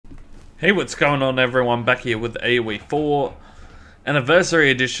Hey, what's going on everyone? Back here with AoE 4 Anniversary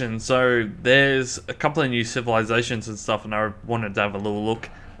Edition. So there's a couple of new civilizations and stuff and I wanted to have a little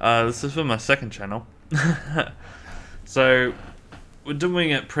look. This is for my second channel. So we're doing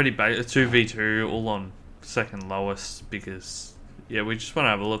it pretty basic, 2v2, all on second lowest because yeah, we just want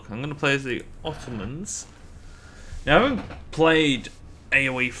to have a look. I'm going to play as the Ottomans. Now I haven't played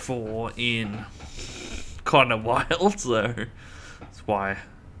AoE 4 in quite a while, so that's why.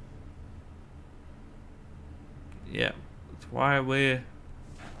 Yeah, that's why we're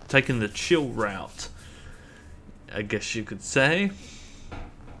taking the chill route, I guess you could say.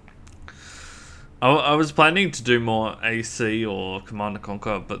 I was planning to do more AC or Command &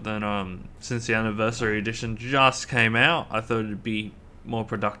 Conquer, but then since the Anniversary Edition just came out, I thought it'd be more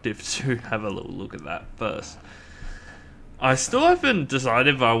productive to have a little look at that first. I still haven't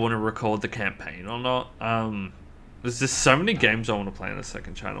decided if I want to record the campaign or not. There's just so many games I want to play on the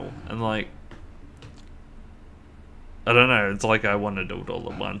second channel, and like, I don't know, it's like I want to do it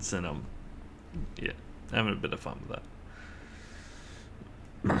all at once, and I'm, yeah, having a bit of fun with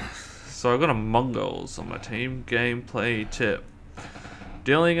that. So I've got a Mongols on my team. Gameplay tip.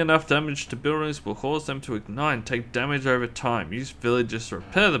 Dealing enough damage to buildings will cause them to ignite and take damage over time. Use villagers to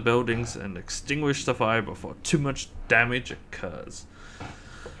repair the buildings and extinguish the fire before too much damage occurs.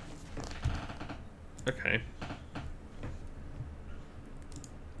 Okay.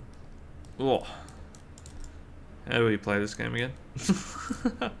 Oh. How do we play this game again?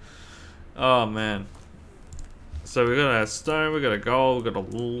 Oh man. So we got a stone, we got a gold, we got a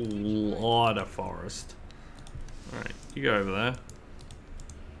lot of forest. Alright, you go over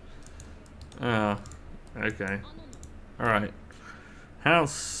there. Oh, okay. Alright.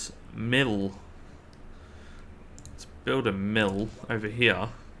 House mill. Let's build a mill over here.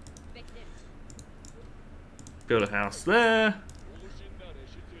 Build a house there.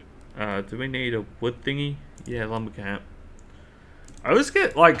 Do we need a wood thingy? Yeah, lumber camp. I always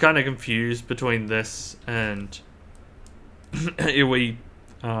get like kind of confused between this and AoE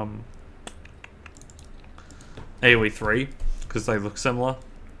AoE 3 because they look similar.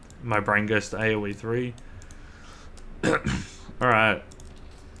 My brain goes to AoE 3. Alright.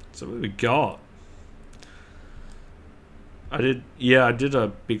 So what do we got? I did a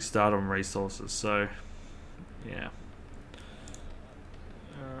big start on resources, so yeah.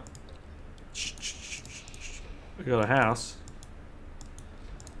 We got a house.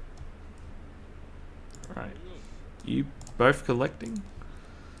 Right. You both collecting?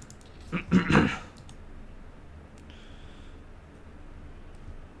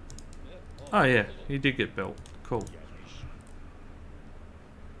 Oh yeah, he did get built. Cool.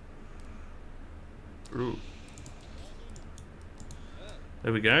 Ooh.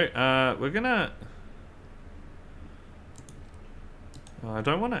 There we go. We're gonna... Oh, I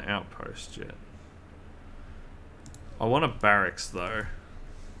don't want an outpost yet. I want a barracks though.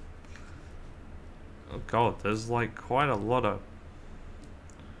 Oh god, there's like quite a lot of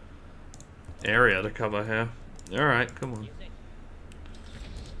area to cover here. Alright, come on.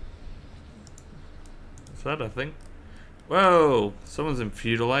 Is that a thing? Whoa! Someone's in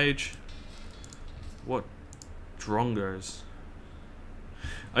feudal age. What? Drongos.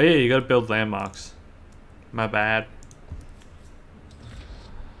 Oh yeah, you gotta build landmarks. My bad.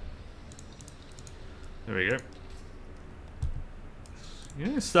 There we go. You're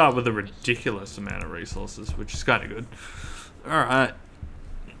gonna start with a ridiculous amount of resources, which is kind of good. Alright.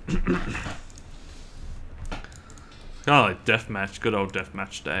 Kind of like deathmatch, good old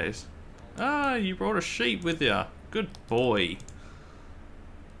deathmatch days. Ah, you brought a sheep with you. Good boy.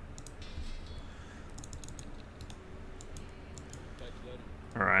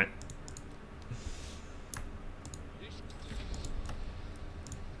 Alright.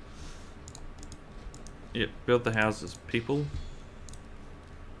 Yep, build the houses, people.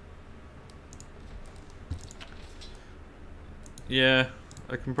 Yeah,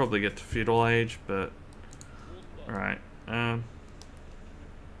 I can probably get to feudal age, but alright. Yeah,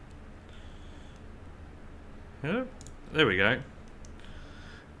 there we go.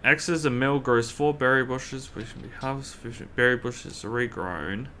 Access a mill grows 4 berry bushes, which can be harvested. Berry bushes are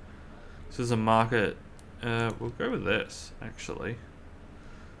regrown. This is a market. We'll go with this, actually.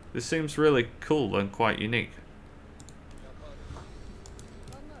 This seems really cool and quite unique.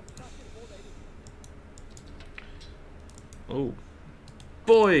 Oh,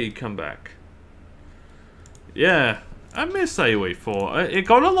 boy, come back. Yeah, I miss AoE 4. It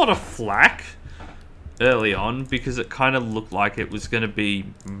got a lot of flack early on because it kind of looked like it was going to be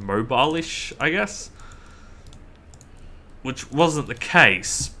mobile-ish, I guess. Which wasn't the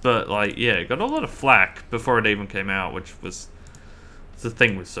case, but like, yeah, it got a lot of flack before it even came out, which was It's the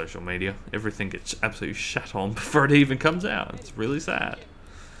thing with social media. Everything gets absolutely shat on before it even comes out. It's really sad.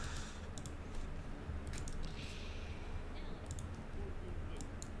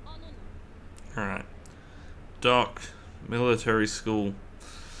 Alright. Dock. Military school.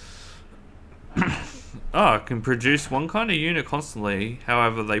 Oh, it can produce one kind of unit constantly.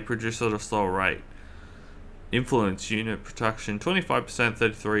 However, they produce at a slower rate. Influence unit production 25%,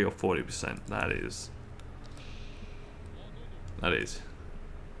 33 or 40%. That is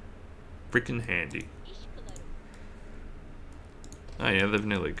freaking handy. Oh yeah, they've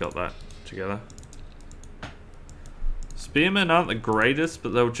nearly got that together. Spearmen aren't the greatest,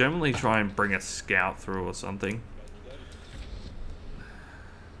 but they'll generally try and bring a scout through or something.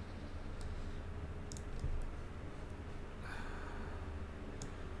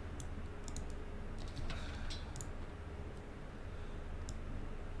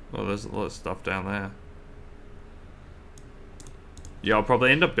 Well, there's a lot of stuff down there. Yeah, I'll probably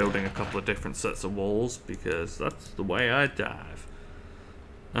end up building a couple of different sets of walls because that's the way I dive.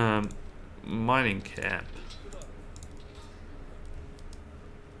 Mining camp.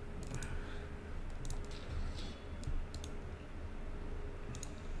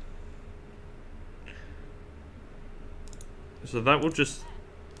 So that will just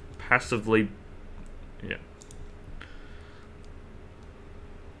passively, yeah.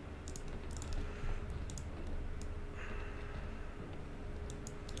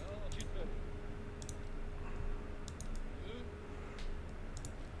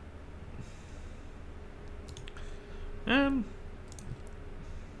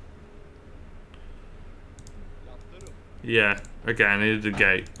 Yeah, okay, I needed a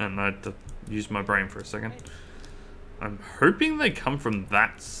gate, and I had to use my brain for a second. I'm hoping they come from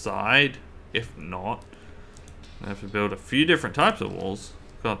that side. If not, I have to build a few different types of walls.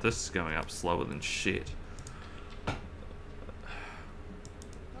 God, this is going up slower than shit.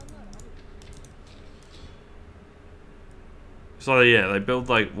 So yeah, they build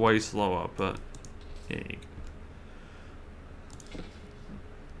like way slower, but yeah.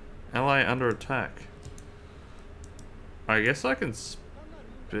 Ally under attack. I guess I can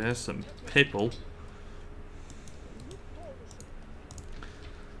spare some people.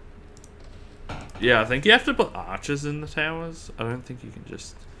 Yeah, I think you have to put archers in the towers. I don't think you can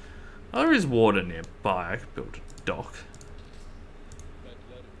just... Oh, there is water nearby. I could build a dock.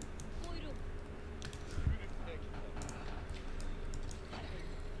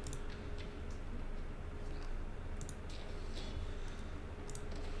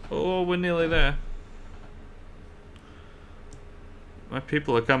 Oh, we're nearly there. My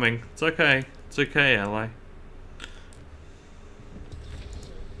people are coming. It's okay. It's okay, ally.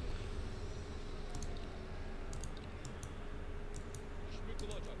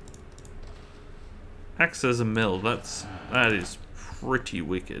 Acts as a mill. That is pretty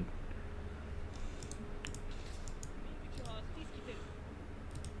wicked.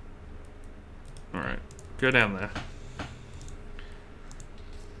 Alright, go down there.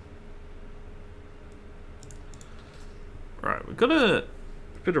 Right, we've got a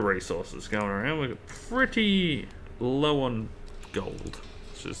bit of resources going around. We're pretty low on gold,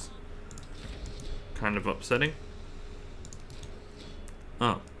 which is kind of upsetting.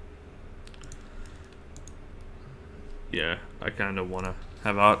 Oh. Yeah, I kind of want to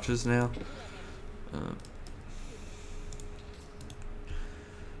have archers now.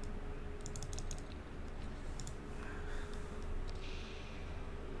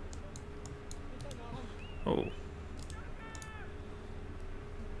 Oh.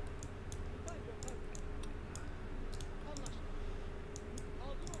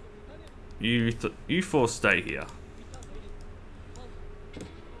 You four stay here.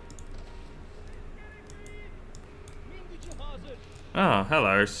 Oh,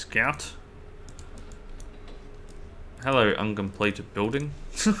 hello, scout. Hello, uncompleted building.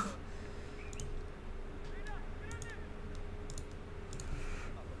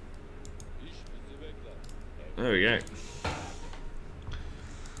 There we go.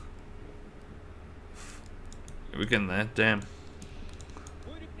 We're getting there, damn.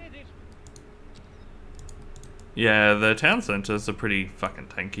 Yeah, the town centers are pretty fucking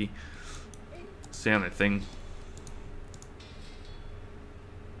tanky. It's the only thing.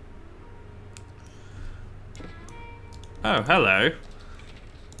 Oh, hello.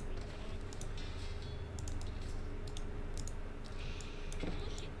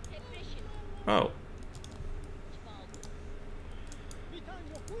 Oh.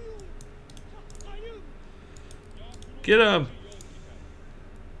 Get him!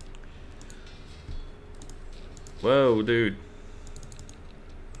 Whoa, dude.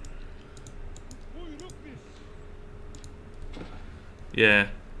 Yeah.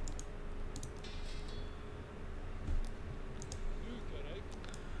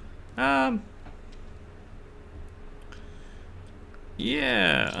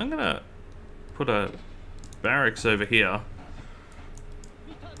 Yeah, I'm gonna put a barracks over here.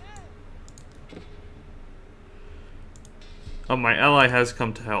 Oh, my ally has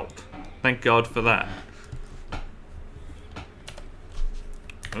come to help. Thank God for that.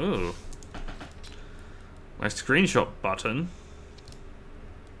 Ooh. My screenshot button.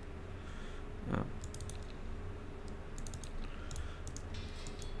 Oh.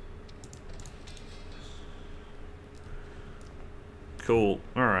 Cool.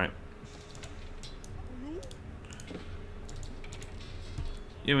 Alright.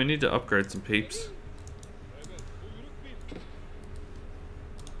 Yeah, we need to upgrade some peeps.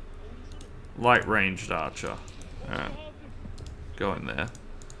 Light ranged archer. Alright. Go in there.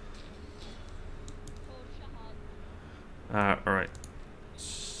 Alright.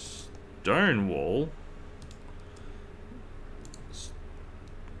 Stone wall.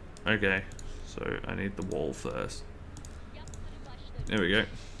 Okay. So I need the wall first. There we go.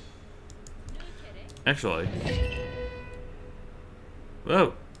 Actually.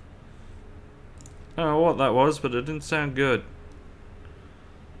 Whoa. I don't know what that was, but it didn't sound good.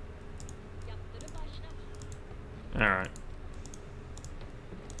 Alright.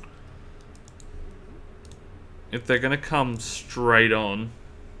 If they're gonna come straight on,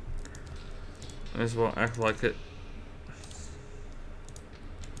 may as well act like it.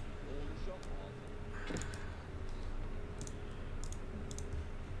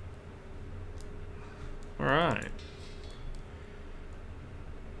 Alright.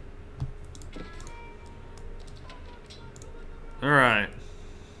 Alright.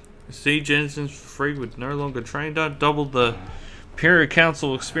 Siege engines for free with no longer trained on. Double the Imperial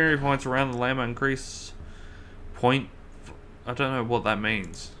Council experience points around the land, increase point. I don't know what that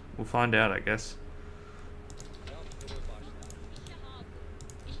means. We'll find out, I guess.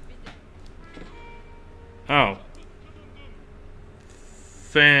 Oh.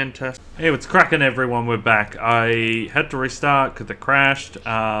 Fantastic. Hey, what's cracking, everyone? We're back. I had to restart because it crashed,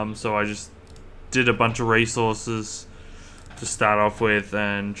 so I just did a bunch of resources to start off with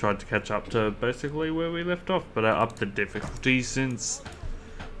and tried to catch up to basically where we left off, but I upped the difficulty since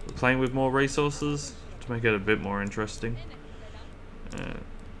we're playing with more resources to make it a bit more interesting.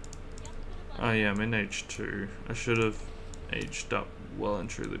 Oh yeah, I'm in age 2. I should have aged up well and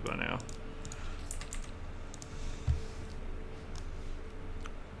truly by now.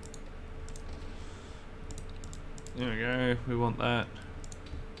 There we go, we want that.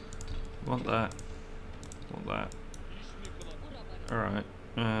 Want that. Want that. Alright.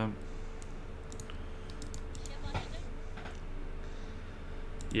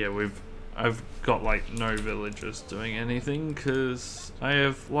 Yeah, I've got like no villagers doing anything because I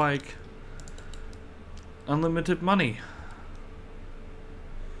have like unlimited money.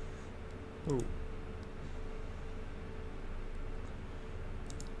 Ooh.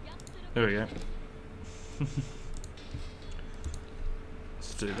 There we go.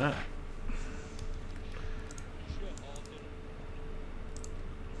 Let's do that.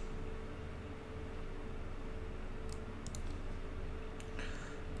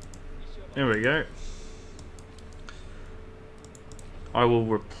 There we go. I will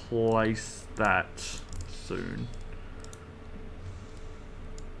replace that soon.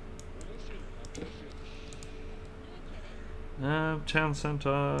 Town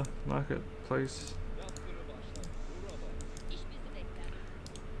center, marketplace.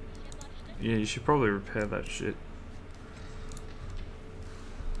 Yeah, you should probably repair that shit.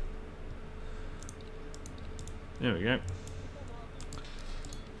 There we go.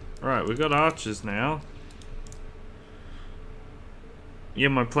 Alright, we've got archers now. Yeah,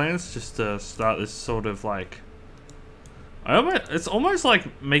 my plan is just to start this sort of like... it's almost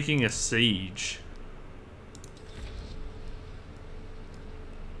like making a siege.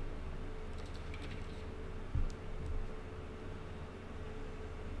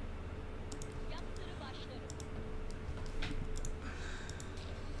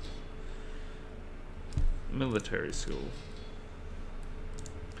 Military school.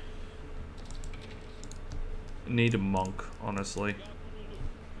 Need a monk, honestly.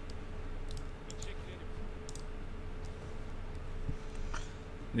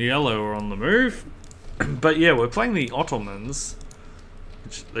 The yellow are on the move. But yeah, we're playing the Ottomans,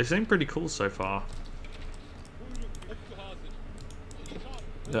 which they seem pretty cool so far.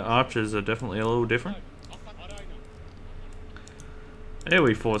 The archers are definitely a little different. There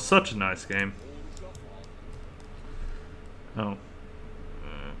we fought such a nice game. Oh.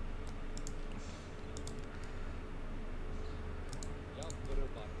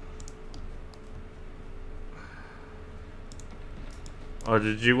 Oh,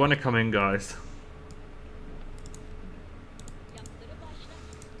 did you want to come in, guys?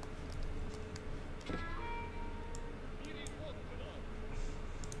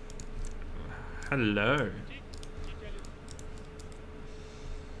 Hello.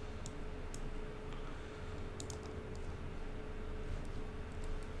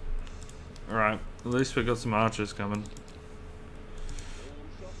 Alright, at least we got some archers coming.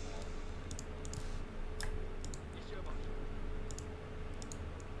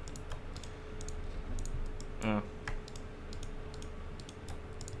 Oh.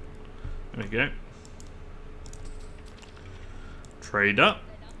 There we go. Trader.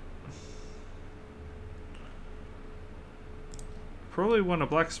 Probably want a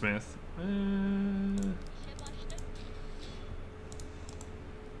blacksmith.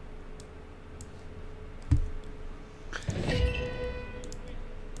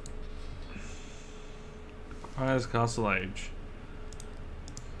 Requires castle age.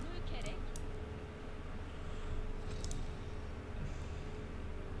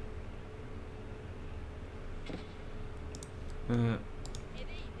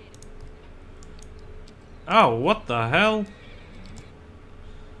 Oh, what the hell?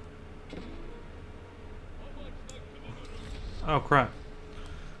 Oh crap.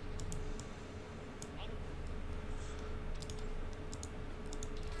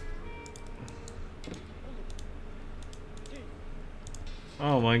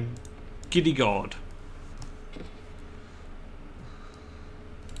 Oh my giddy god.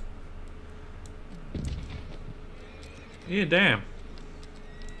 Yeah, damn.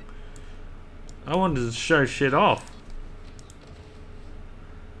 I wanted to show shit off.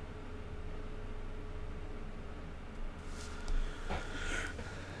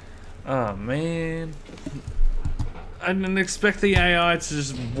 Oh man. I didn't expect the AI to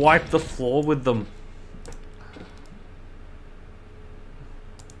just wipe the floor with them.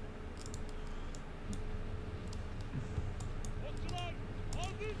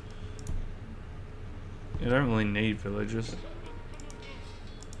 You don't really need villagers.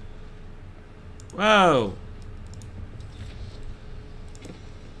 Whoa!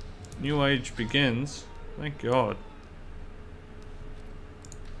 New age begins. Thank God.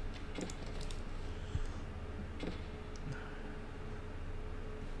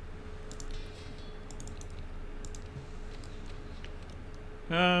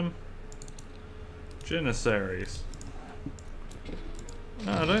 Janissaries.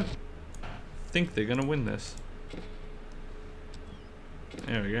 No, I don't think they're gonna win this.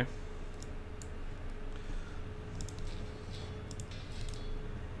 There we go.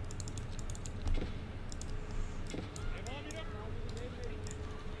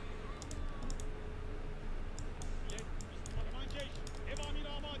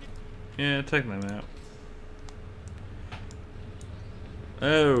 Yeah, take them out.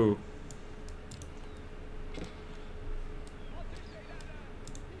 Oh.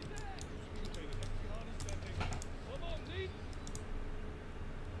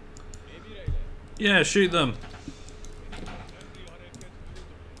 Yeah, shoot them.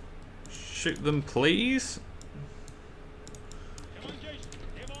 Shoot them, please.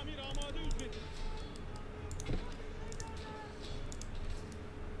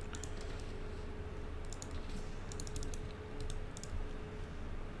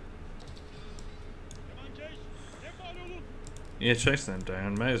 Yeah, chase them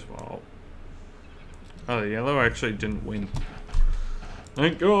down, may as well. Oh, the yellow actually didn't win.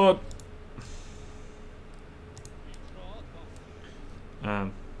 Thank God.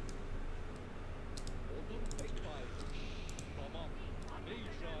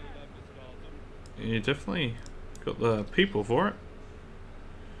 You definitely got the people for it.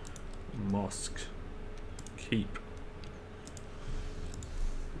 Mosque. Keep.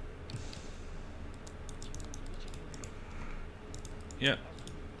 Yeah.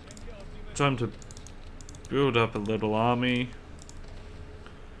 Time to build up a little army.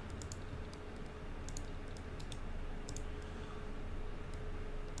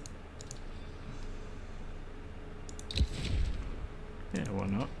 Yeah, why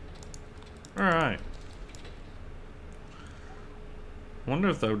not? Alright. Wonder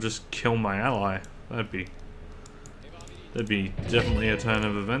if they'll just kill my ally. That'd be definitely a turn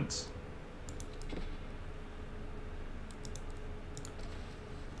of events.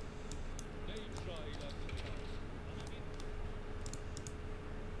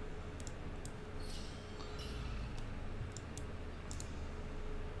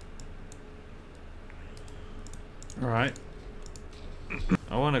 Alright.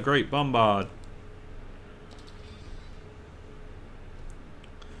 I want a great bombard.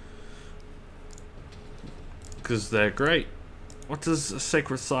 Because they're great. What does a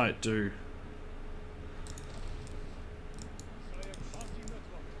sacred site do?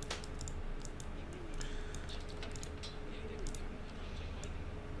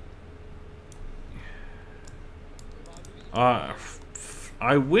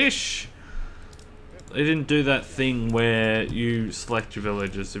 I wish they didn't do that thing where you select your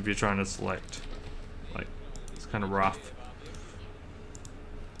villagers if you're trying to select. Like, it's kind of rough.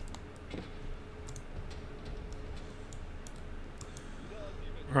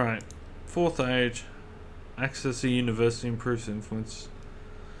 Right, 4th age. Access a university improves influence.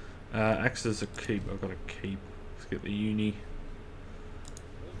 Access a keep. I've got a keep. Let's get the uni.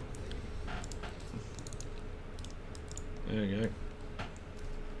 There we go.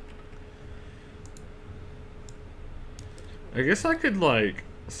 I guess I could like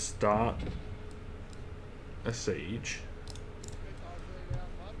start a siege.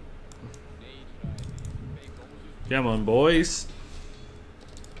 Come on, boys.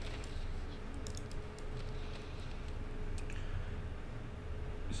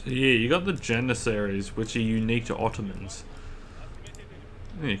 So yeah, you got the Janissaries, which are unique to Ottomans.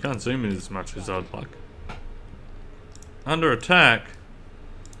 Yeah, you can't zoom in as much as I'd like. Under attack?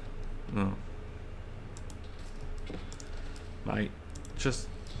 No. Mate, just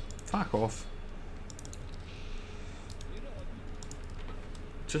fuck off.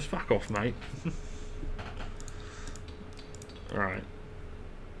 Just fuck off, mate. Alright.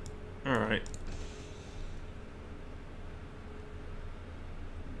 Alright.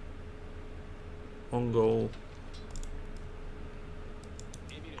 Mongol.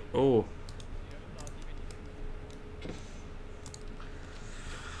 Oh.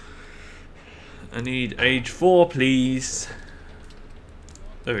 I need age 4, please.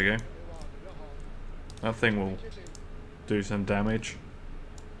 There we go. That thing will do some damage.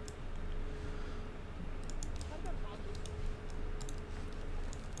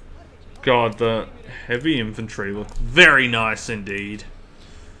 God, the heavy infantry look very nice indeed.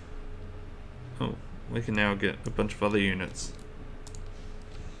 Oh, we can now get a bunch of other units.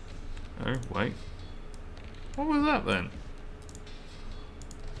 Oh, wait. What was that then?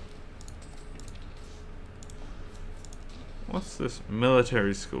 What's this?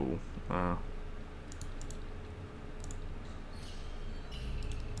 Military school. Yeah,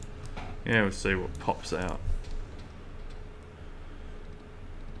 we'll see what pops out.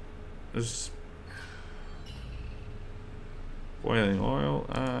 There's boiling oil.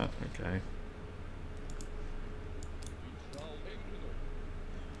 Okay.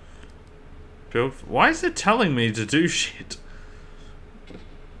 Build. Why is it telling me to do shit?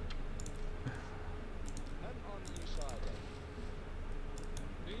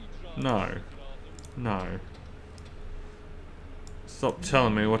 No. No. Stop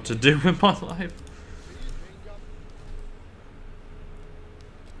telling me what to do with my life.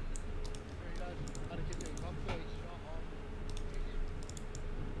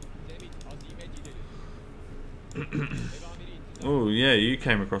 Oh yeah, you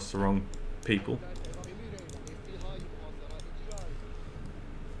came across the wrong people.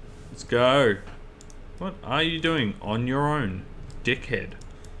 Let's go. What are you doing on your own, dickhead?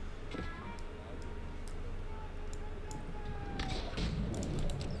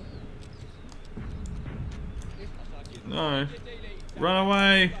 No. Run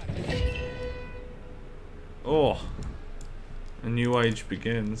away! Oh. A new age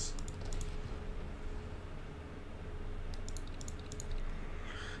begins.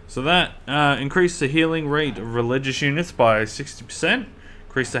 So that increased the healing rate of religious units by 60%.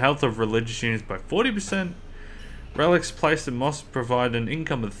 Increased the health of religious units by 40%. Relics placed in mosques provide an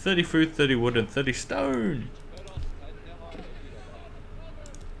income of 30 food, 30 wood, and 30 stone.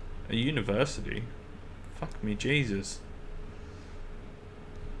 A university? Fuck me, Jesus.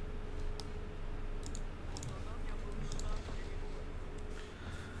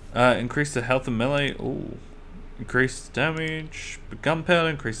 Increase the health of melee. Ooh. Increase the damage. Gunpowder.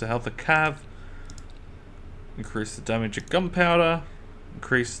 Increase the health of cav. Increase the damage of gunpowder.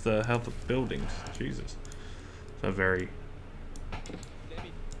 Increase the health of buildings. Jesus. So very.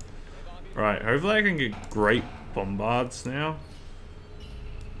 Right. Hopefully I can get great bombards now.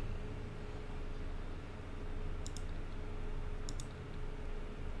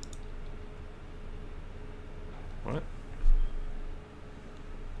 What?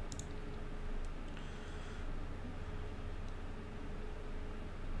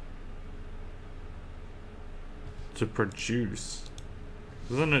 To produce.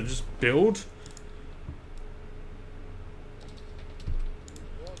 Doesn't it just build?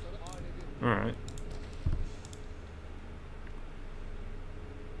 Alright.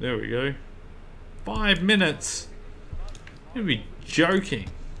 There we go. 5 minutes! You'd be joking.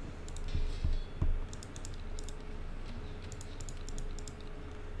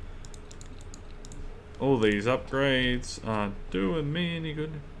 All these upgrades aren't doing me any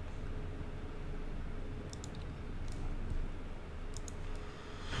good.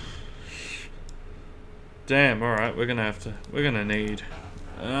 Damn, alright, we're gonna need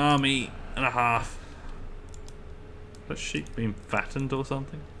an army and a half. That sheep being fattened or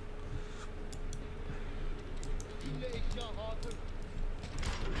something?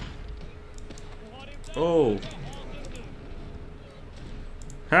 Oh.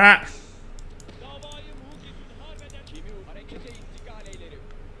 Ha!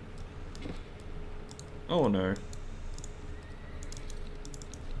 Oh no.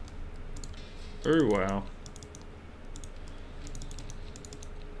 Oh wow.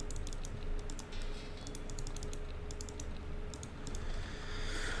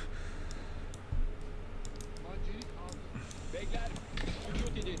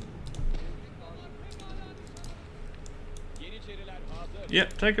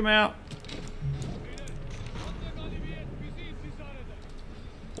 Yep, take him out.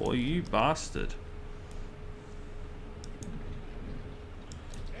 Oh, you bastard.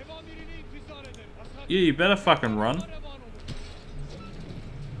 Yeah, you better fucking run.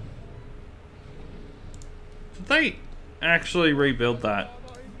 Did they actually rebuild that?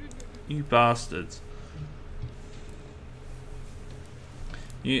 You bastards.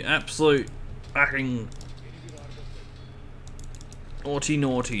 You absolute fucking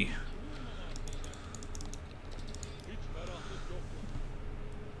naughty.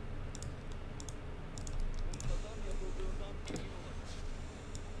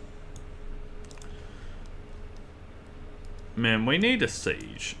 Man, we need a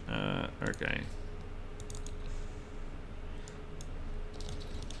siege. Okay.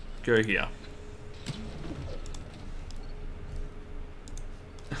 Go here.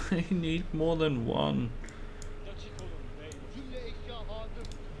 I need more than one.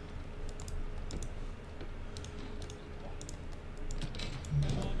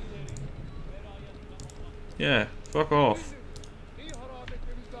 Yeah, fuck off.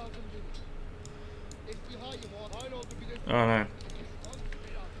 Oh no.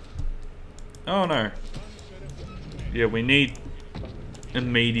 Oh no. Yeah, we need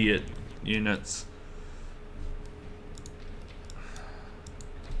immediate units.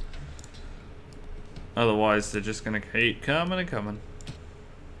 Otherwise, they're just gonna keep coming and coming.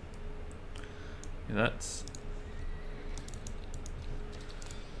 Yeah, that's...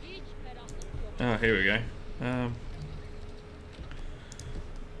 Oh, here we go.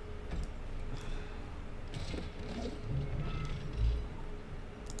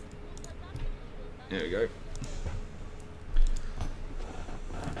 There we go.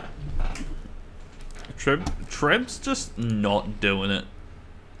 Treb's just not doing it.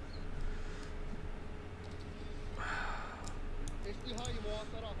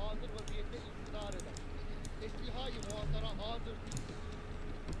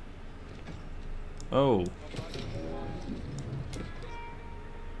 Oh.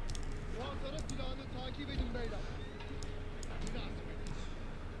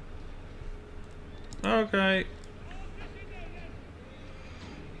 Okay.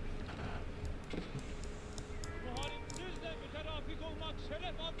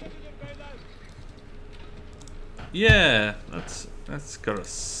 Yeah, that's gotta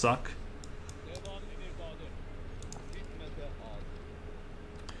suck.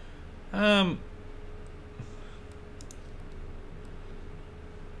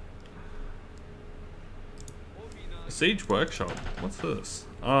 Siege workshop. What's this?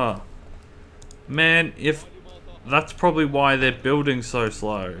 Ah, man, if that's probably why they're building so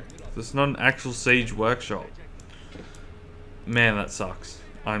slow. There's not an actual siege workshop. Man, that sucks.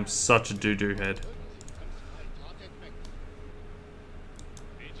 I'm such a doo-doo head.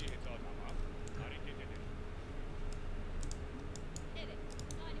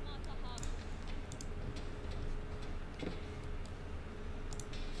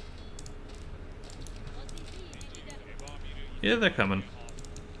 Yeah, they're coming.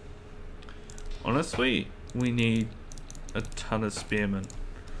 Honestly, we need a ton of spearmen.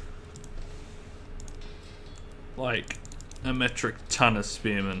 Like, a metric ton of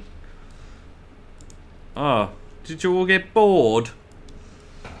spearmen. Oh, did you all get bored?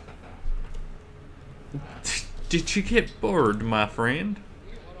 Did you get bored, my friend?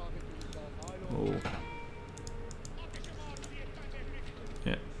 Oh.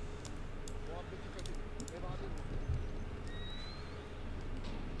 Yeah.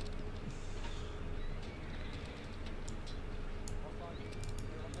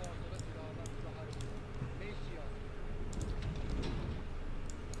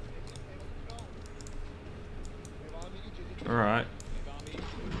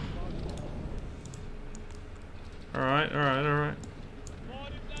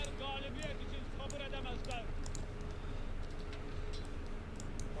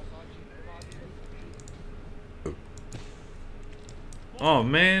 Oh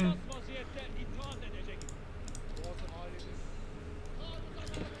man.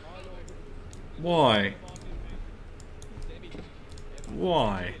 Why?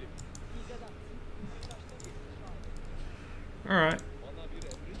 Why? Alright.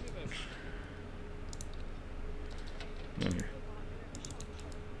 No.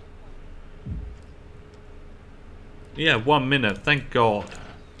 Yeah, 1 minute, thank God.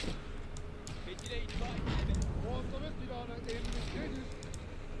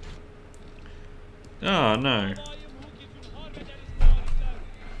 Oh no.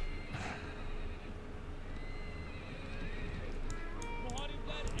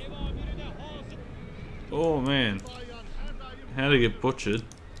 Oh man. How to get butchered.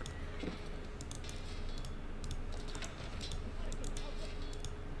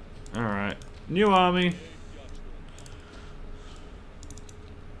 Alright. New army.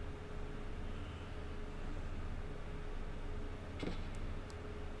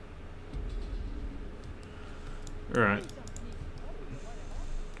 Alright.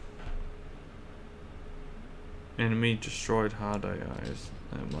 Enemy destroyed hard AIs.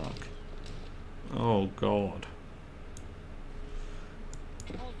 No mark. Oh God.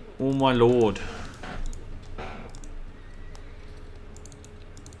 Oh my lord.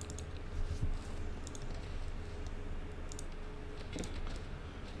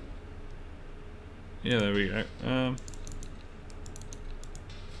 Yeah, there we go.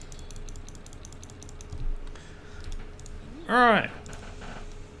 Alright.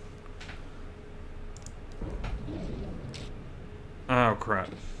 Oh crap.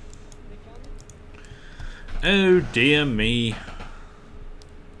 Oh dear me.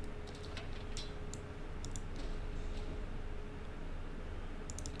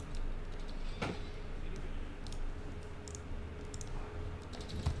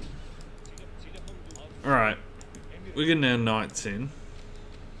 Alright. We're getting our knights in.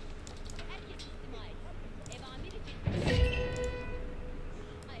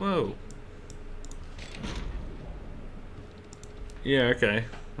 Whoa. Yeah, okay.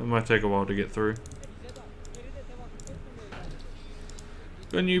 It might take a while to get through.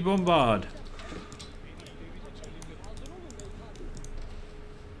 When you bombard.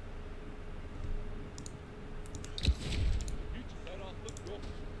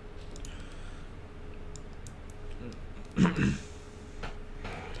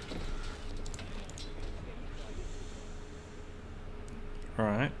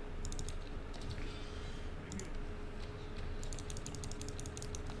 Alright.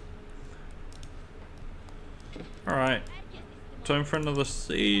 Alright. Time for another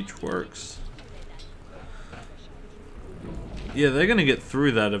siege works. Yeah, they're gonna get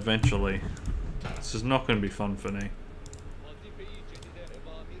through that eventually. This is not gonna be fun for me.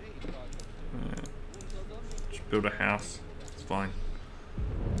 Just build a house. It's fine.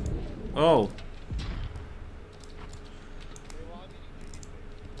 Oh.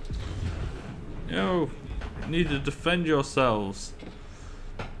 Yo, you need to defend yourselves.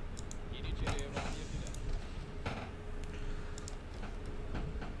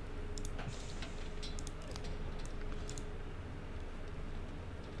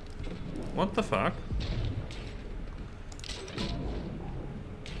 What the fuck?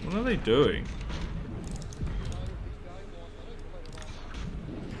 What are they doing?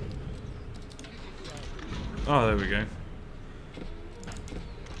 Oh, there we go.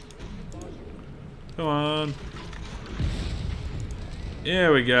 Come on.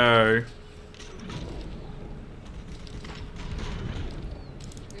 There we go.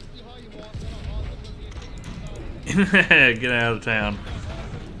 Get out of town.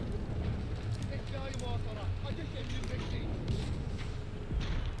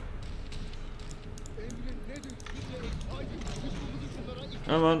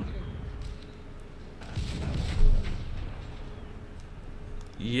 Come on.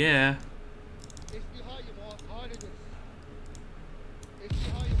 Yeah.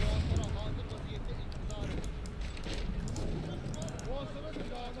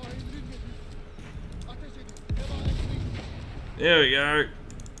 There we go.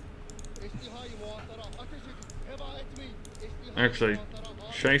 Actually,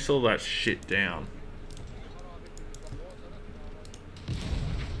 chase all that shit down.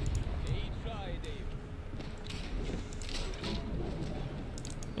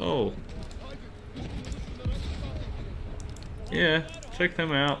 Oh. Yeah, check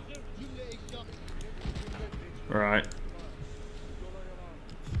them out. Right.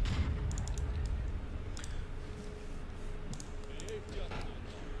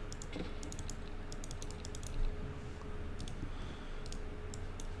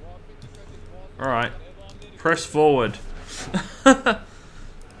 Alright. Press forward.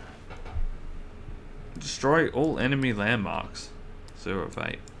 Destroy all enemy landmarks. 0 of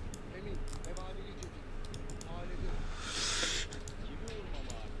 8.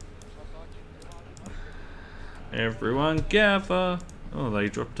 Everyone gather. Oh, they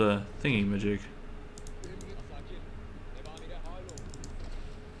dropped a thingy magic.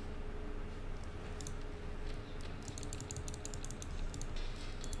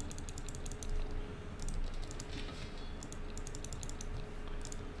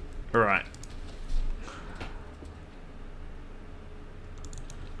 Alright.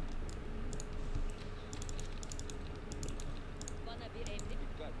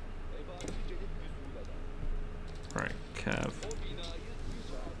 Right, Cav.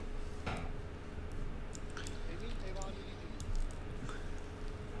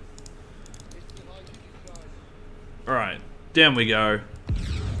 Alright, down we go.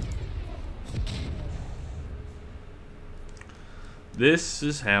 This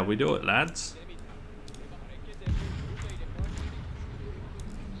is how we do it, lads.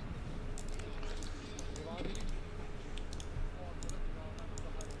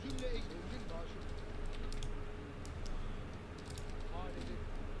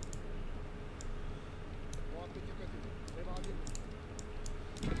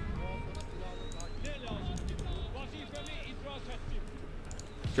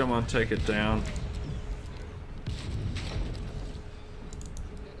 Come on, take it down.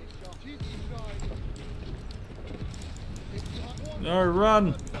 No,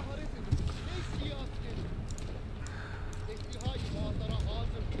 run!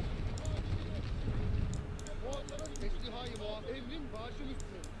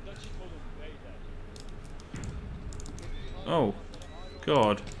 Oh,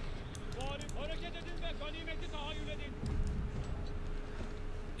 God.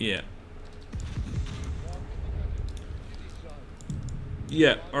 Yeah.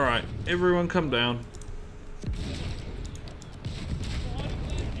 Yeah, alright. Everyone come down.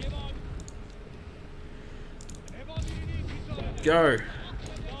 Go.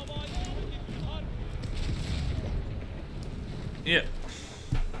 Yeah.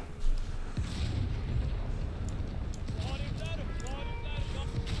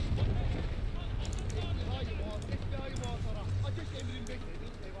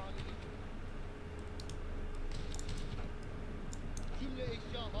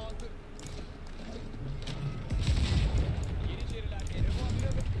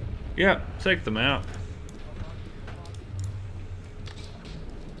 Yeah, take them out.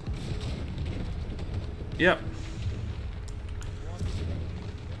 Yep.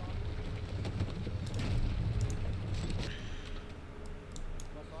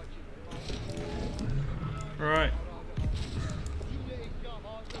 Right.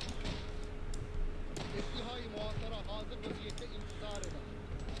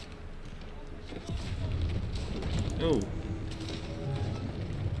 Oh.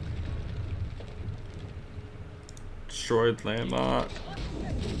 Destroyed landmark.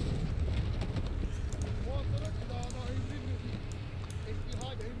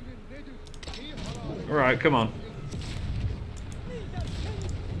 Alright, come on.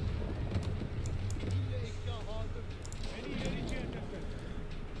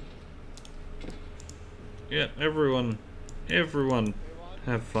 Yeah, everyone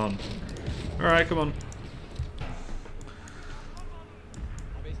have fun. Alright, come on.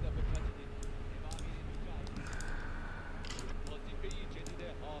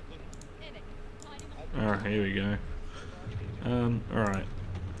 Alright, here we go. Alright.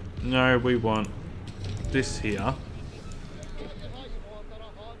 No, we want this here.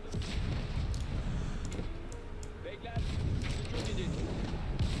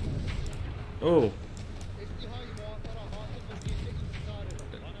 Oh.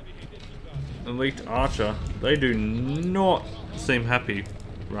 Elite Archer. They do not seem happy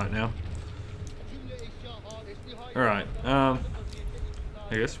right now. Alright, I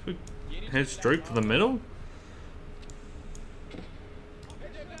guess we head straight to the middle?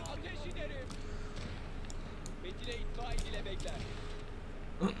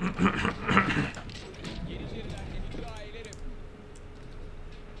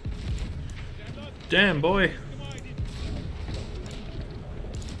 Damn, boy.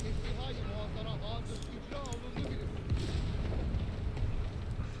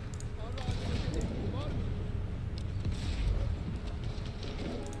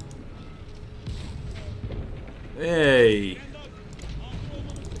 Hey.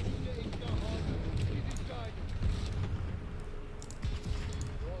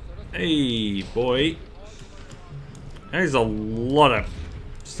 Hey, boy. There's a lot of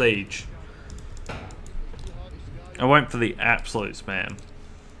siege. I went for the absolute spam.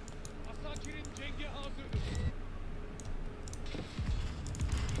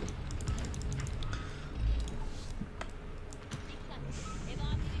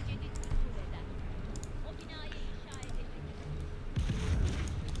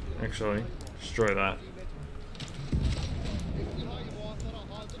 actually. Destroy that.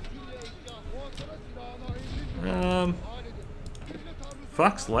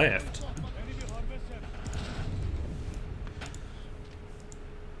 Fuck's left.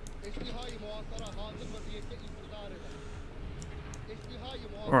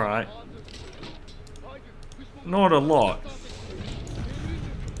 Alright. Not a lot.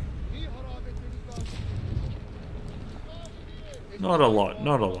 Not a lot,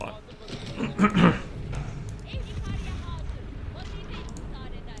 not a lot.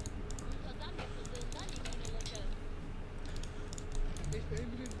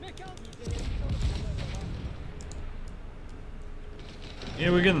 Yeah,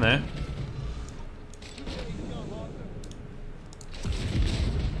 we're getting there.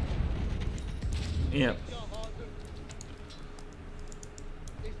 Yep.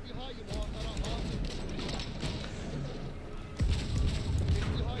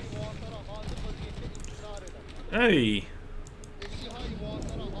 Hey.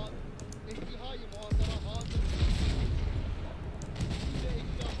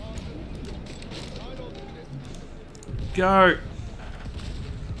 Go.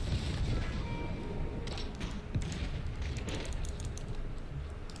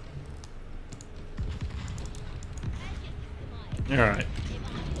 Alright.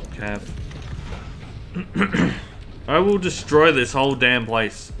 Cav. I will destroy this whole damn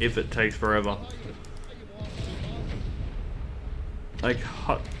place if it takes forever. Like,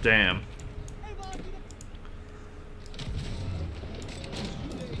 hot damn.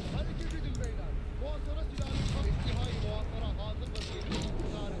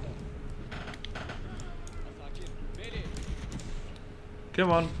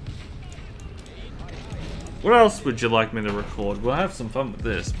 Come on. What else would you like me to record? We'll have some fun with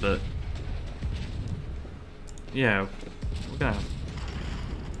this, but... yeah, we're gonna...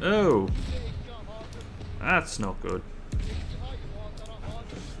 oh! That's not good.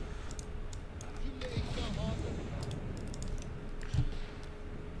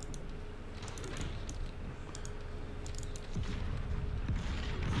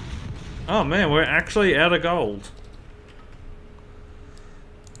 Oh man, we're actually out of gold.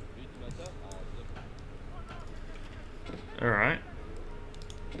 Alright.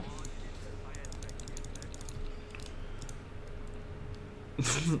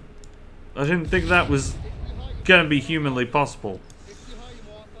 I didn't think that was gonna be humanly possible.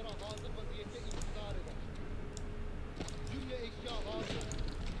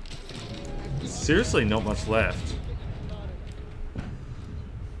 Seriously, not much left.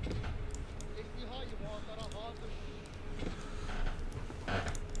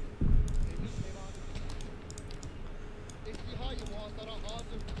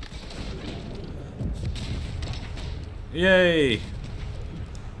 Yay!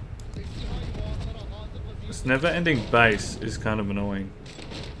 This never-ending base is kind of annoying.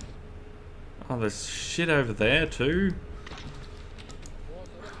 Oh, there's shit over there too.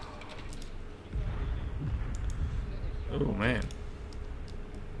 Oh man.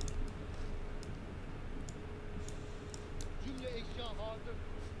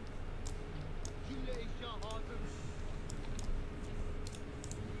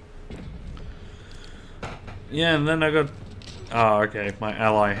 Yeah, and then I got... oh, okay. My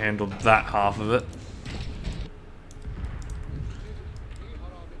ally handled that half of it.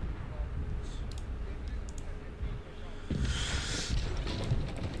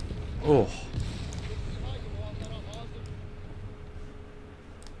 Oh.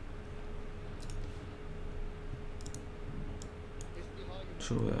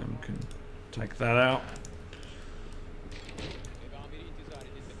 Two of them can take that out.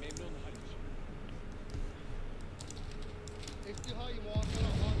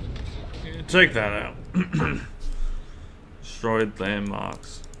 Yeah, take that out. Destroyed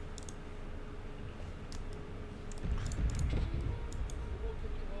landmarks.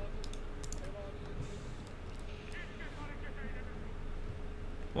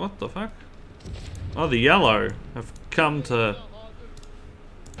 What the fuck? Oh, the yellow have come to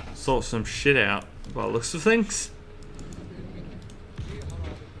sort some shit out by the looks of things.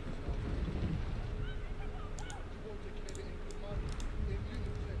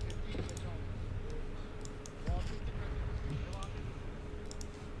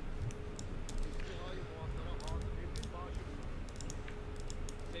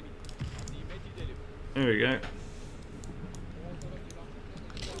 There we go.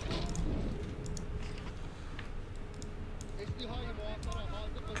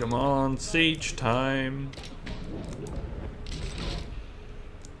 Come on, siege time.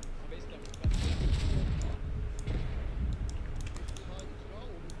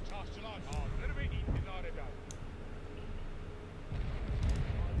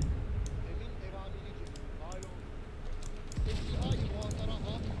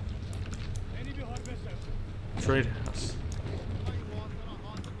 trade house.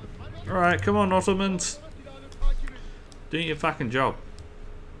 Alright, come on, Ottomans. Do your fucking job.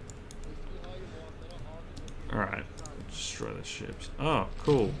 Alright, destroy the ships. Oh,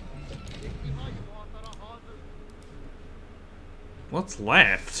 cool. What's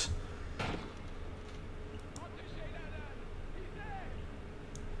left?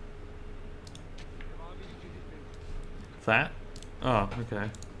 That? Oh, okay.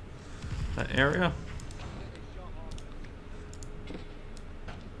 That area?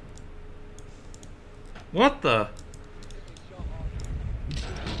 What the?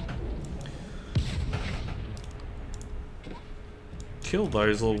 Kill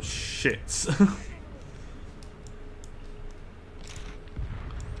those little shits.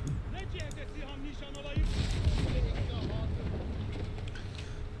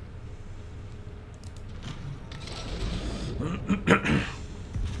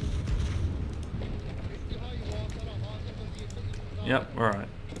 Yep, alright.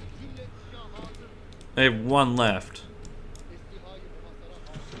 They have one left.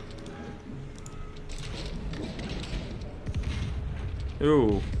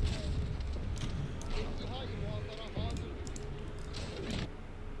 Ooh.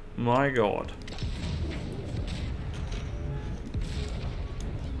 My God.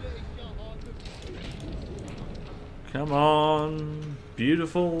 Come on.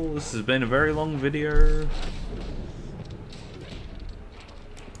 Beautiful. This has been a very long video.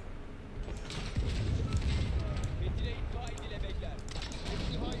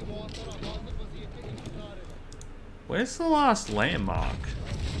 Where's the last landmark?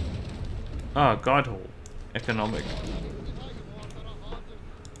 Ah, guide hall. Economic.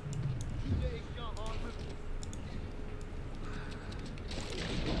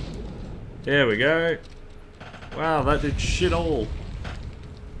 There we go. Wow, that did shit all.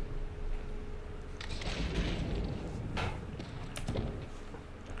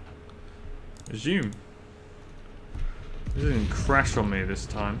 Resume. This didn't crash on me this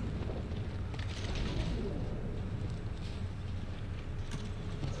time.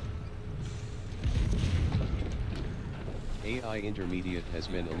 AI intermediate has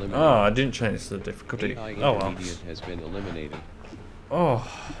been eliminated. Oh, I didn't change the difficulty. AI Oh well. intermediate has been eliminated. Oh.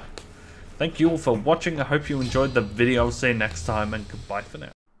 Thank you all for watching. I hope you enjoyed the video. I'll see you next time and goodbye for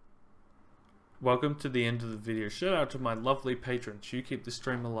now. Welcome to the end of the video. Shout out to my lovely patrons. You keep the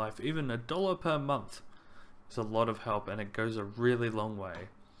stream alive. Even $1 per month is a lot of help and it goes a really long way.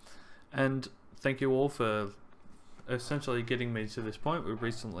 And thank you all for essentially getting me to this point. We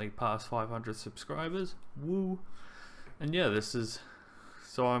recently passed 500 subscribers. Woo. And yeah, this is...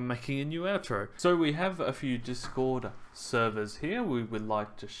 So I'm making a new outro. So we have a few Discord servers here we would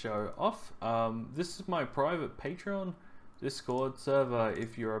like to show off. This is my private Patreon Discord server.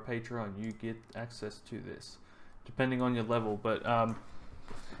 If you're a Patreon, you get access to this, depending on your level. But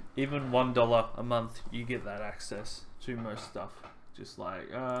even $1 a month, you get that access to most stuff. Just like,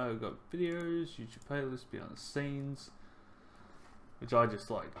 we've got videos, YouTube playlists, behind the scenes, which I just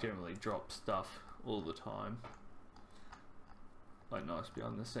like generally drop stuff all the time. Like nice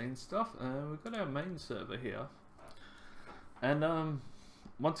behind the scenes stuff. We've got our main server here, and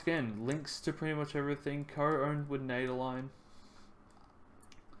once again, links to pretty much everything co-owned with Nadoline.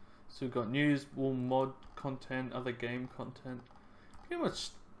 So we've got news, wall mod content, other game content, pretty much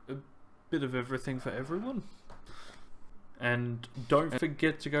a bit of everything for everyone. And don't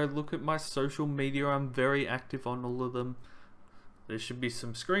forget to go look at my social media. I'm very active on all of them. There should be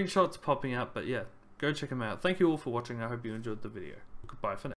some screenshots popping up, but yeah, go check them out. Thank you all for watching. I hope you enjoyed the video. Goodbye for now.